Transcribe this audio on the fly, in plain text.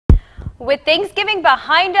With Thanksgiving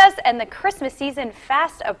behind us and the Christmas season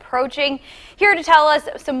fast approaching, here to tell us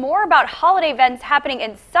some more about holiday events happening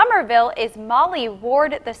in Summerville is Molly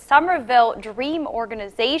Ward, the Summerville Dream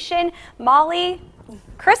Organization. Molly,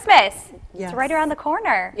 Christmas, Yes. It's right around the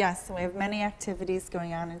corner. Yes, we have many activities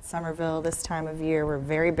going on in Summerville this time of year. We're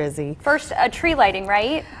very busy. First, tree lighting,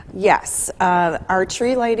 right? Yes, our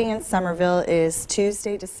tree lighting in Summerville is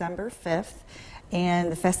Tuesday, December 5th.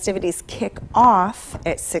 And the festivities kick off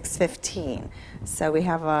at 6:15. So we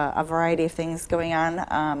have a variety of things going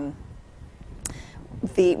on.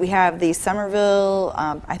 We have the Summerville,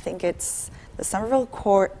 I think it's the Summerville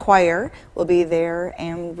Choir will be there,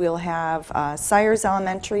 and we'll have Sires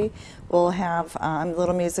Elementary. We'll have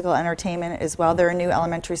little musical entertainment as well. They're a new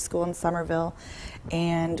elementary school in Summerville.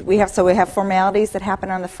 And we have formalities that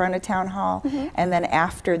happen on the front of Town Hall, and then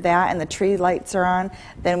after that, and the tree lights are on,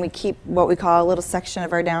 then we keep what we call a little section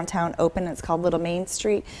of our downtown open. It's called Little Main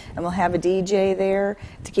Street, and we'll have a DJ there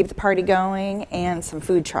to keep the party going, and some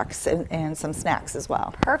food trucks and some snacks as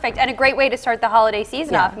well. Perfect, and a great way to start the holiday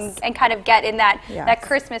season off and kind of get in that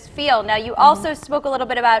Christmas feel. Now, you also spoke a little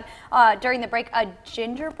bit about during the break a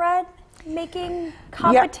gingerbread making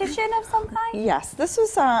competition of some kind? Yes, this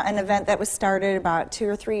was an event that was started about 2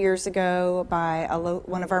 or 3 years ago by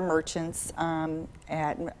one of our merchants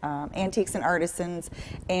at Antiques and Artisans,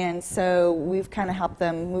 and so we've kind of helped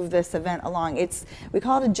them move this event along. We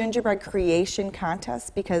call it a gingerbread creation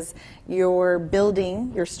contest because your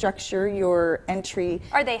building, your structure, your entry.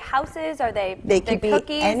 Are they houses? Are they could cookies?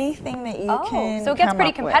 Be anything that you can. So it gets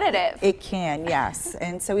pretty come up competitive. With. It can, yes.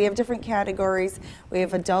 And so we have different categories. We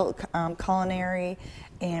have adult culinary,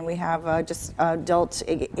 and we have just adult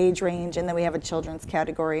age range, and then we have a children's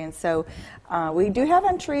category. And so we do have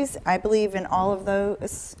entries, I believe, in all of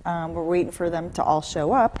those. We're waiting for them to all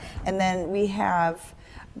show up. And then we have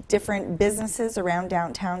different businesses around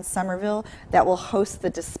downtown Summerville that will host the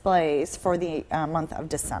displays for the month of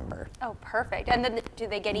December. Oh, perfect. And then do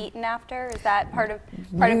they get eaten after? Is that part of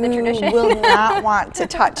the tradition? You will not want to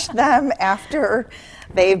touch them after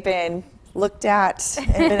they've been looked at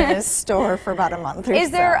and been in a store for about a month or so.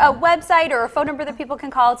 Is there a website or a phone number that people can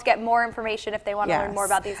call to get more information if they want to learn more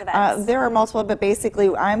about these events? There are multiple, but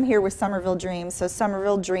basically I'm here with Summerville Dreams, so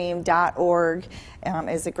summervilledream.org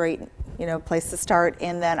is a great place to start,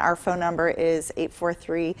 and then our phone number is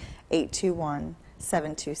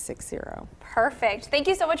 843-821-7260. Perfect. Thank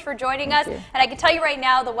you so much for joining us. And I can tell you right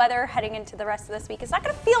now, the weather heading into the rest of this week is not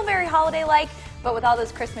going to feel very holiday-like, but with all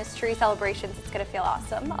those Christmas tree celebrations, it's going to feel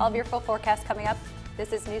awesome. All of your full forecast coming up.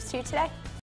 This is News 2 Today.